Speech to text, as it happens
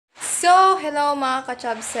So, hello mga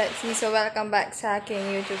ka-chubsetsy. So, welcome back sa aking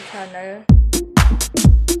YouTube channel.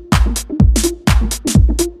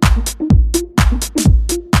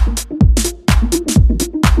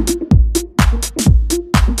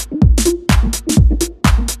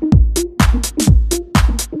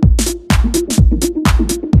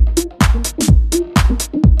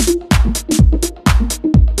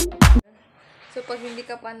 So, pag hindi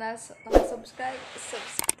ka pa subscribe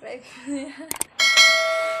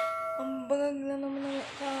Ang bangag na naman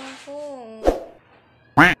ang ako.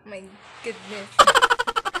 My goodness.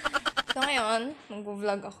 So, ngayon,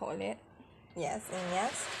 mag-vlog ako ulit. Yes and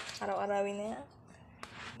yes. Araw-arawin na yan.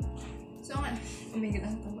 So, ngayon, oh my God,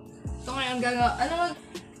 ang tama. So, ngayon,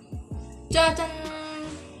 Tchan!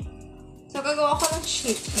 So, gagawa ko ng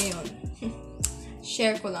shake ngayon.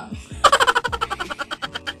 Share ko lang.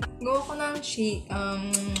 Gawa ko ng shake.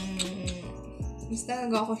 Basta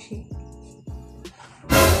gagawa ko shake.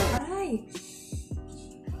 Aray!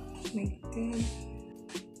 Oh my God.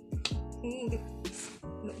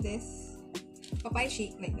 Look this. Papaya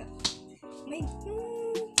shake like that. Oh my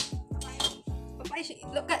God. Papaya shake.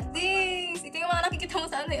 Look at this! Ito yung mga nakikita mo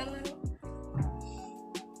sa ano yung ano.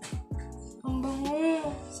 Ang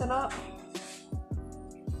bango. Sarap.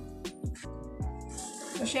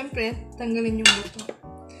 So, syempre, tanggalin yung buto.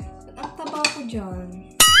 At ang taba ko dyan.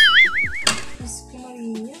 Mas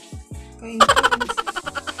kumaria. Kain ko.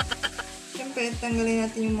 Siyempre, tanggalin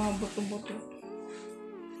natin yung mga buto-buto.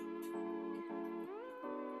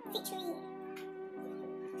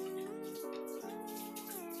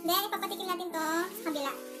 Then, ipapatikin natin to sa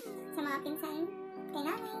kabila. Sa mga pinsan. Kay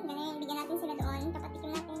nanay. Ganun, bigyan natin sila doon.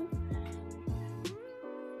 Ipapatikin natin.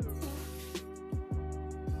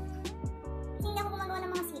 Kasi hindi ako gumagawa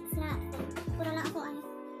ng mga sweets na puro lang ako ano.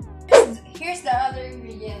 Here's the other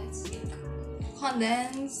ingredients.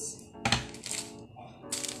 Condense.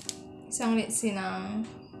 Isang litsi ng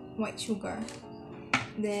white sugar.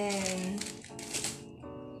 Then,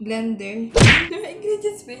 blender.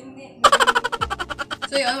 Ingredients ba? Hindi.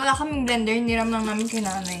 So yun, wala kaming blender. Niram lang namin kay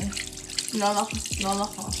nanay. Lola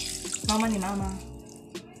ko. Mama ni mama.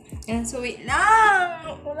 And so, wait lang!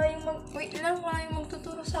 Wala yung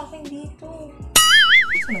magtuturo sa akin dito.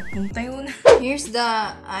 So, nagpunta yun. Here's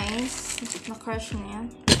the ice. Na-crush na yan.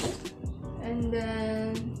 And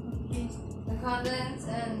then, the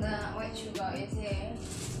condense and the white sugar is a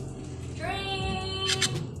drink!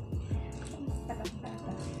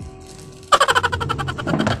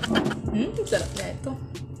 Sarap na ito.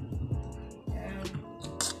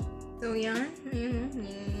 So, yan.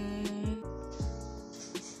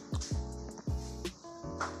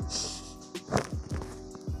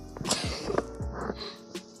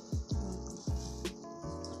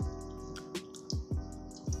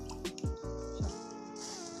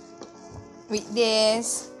 With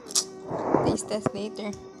this. Taste test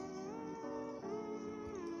later.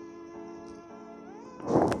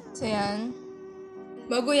 So, yan.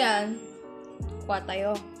 Bago yan, kuha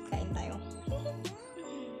tayo. Kain tayo.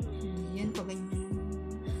 Yan, pa ganyan.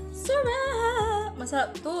 Sarap!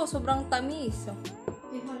 Masarap to. Sobrang tamis.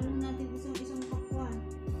 Ihalo natin isang pakwan.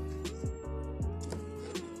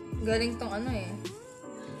 Galing tong ano eh.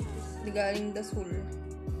 Galing Dasul.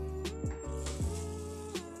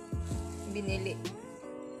 Binili.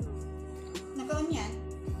 Naka-on yan?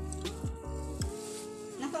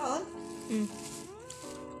 Naka-on?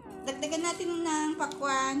 Dagdagan natin ng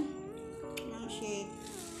pakwan. Ng shake.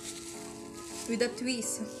 With a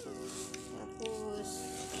twist. Tapos,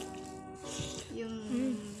 yung...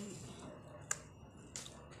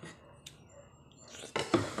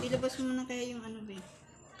 Ilabas mo na kaya yung ano ba eh?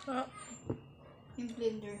 Yung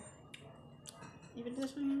blender.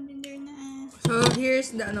 Ilabas mo yung blender na So,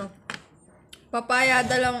 here's the ano. Papaya,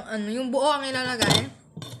 yung buo ang ilalagay.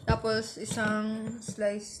 Tapos, isang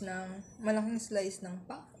slice malaking slice ng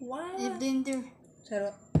pakwan. yung blender.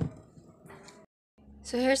 Sarap.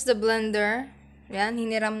 So, here's the blender. Yan,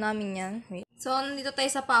 hiniram namin yan. Wait. So, nandito tayo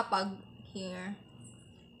sa papag. Here.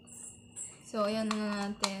 So, ayan na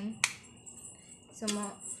natin. So,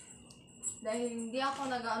 dahil hindi ako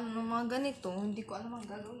nag-ano ng mga ganito, hindi ko alam ang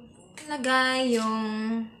gagawin ko. Lagay yung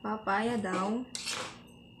papaya daw.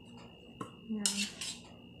 Yan.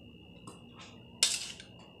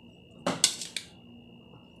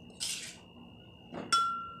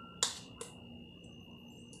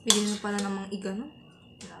 Bigyan mo pala namang igano.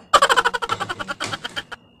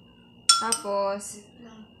 Tapos,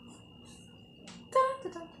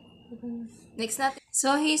 next natin.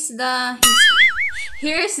 So, here's the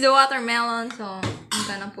watermelon. So, I'm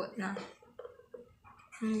gonna put na.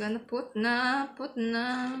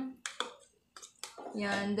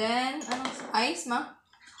 Yan. Then, ice, ma?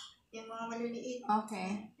 Yung mga maliliit.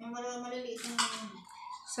 Okay. Yung mga maliliit na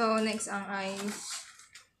So, next ang ice.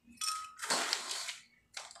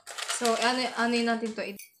 So, ano yun natin to?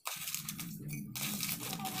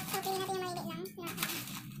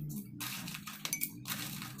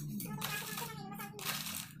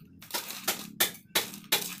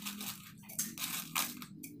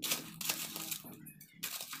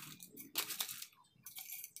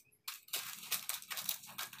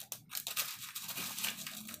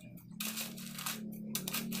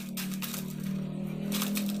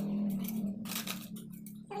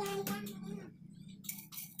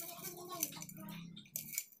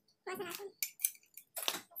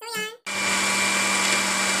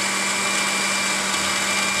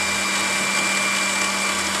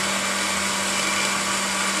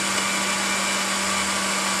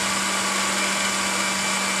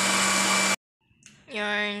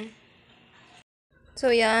 Yarn.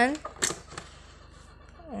 So, yan.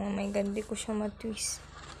 Oh my God, di ko siya matwist.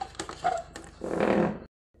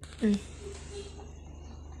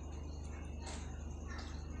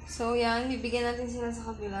 So, yan. Bibigyan natin sila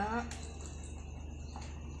sa kabila.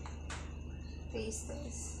 Taste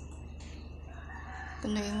this.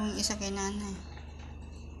 Punuin mo yung isa kay nanay.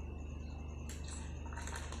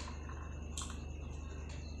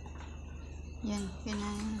 Yan, kay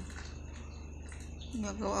nanay.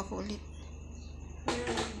 Gagawa ako ulit.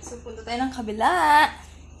 So, punta tayo ng kabila.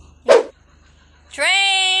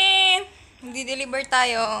 Train! Magdi-deliver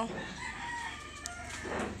tayo.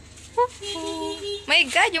 My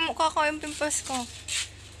God, yung mukha ko, yung pimples ko.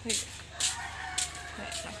 Wait.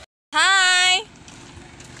 Hi!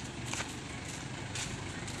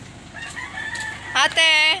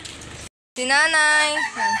 Ate! Si nanay!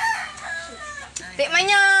 Tikman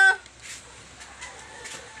niyo!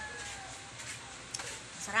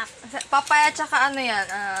 Sarap. Papaya tsaka ano yan?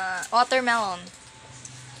 Watermelon.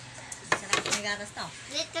 Sarap na gatas to.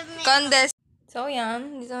 Condes. So,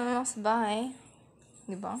 yan. Dito naman sa bahay.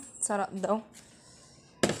 Diba? Sarap daw.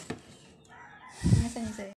 Nasaan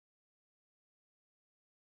yung sa'yo?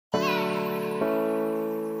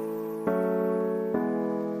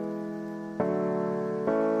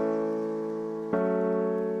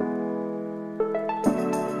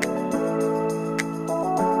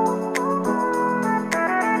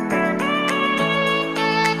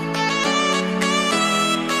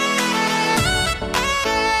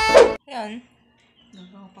 Yan.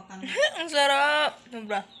 Nagawa pa kami. Ang sarap.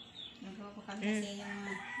 Sobra. Nagawa pa kami kasi yung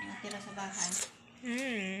mga tira sa bahay.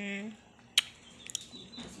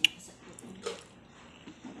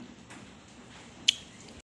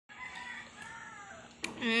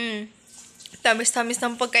 Tamis-tamis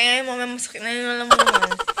ng pagkain. Mamaya masakit na yung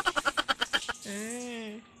lalamunan.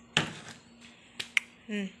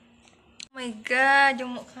 Oh my God,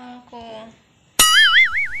 yung mukha ko.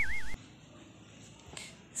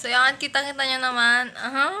 So, yan, kita-kita nyo naman.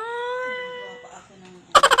 Nagawa pa ako ng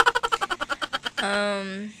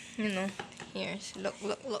You know, here's, look.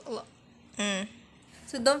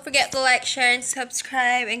 So, don't forget to like, share, and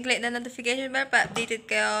subscribe, and click the notification bell para updated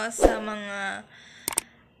kayo sa mga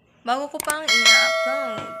bago ko pang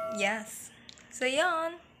ina-upload. Yes. So,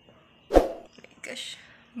 yan. Oh my gosh.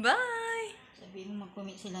 Bye! sabihin mo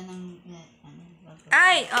mag-comment sila ng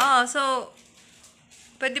Ay! Oo, so,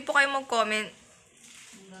 pwede po kayo mag-comment.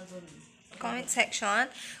 Comment section.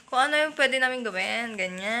 Kung ano yung pwede namin gawin.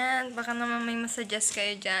 Ganyan. Baka naman may masuggest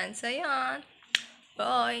kayo dyan. So, yan.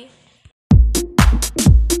 Bye!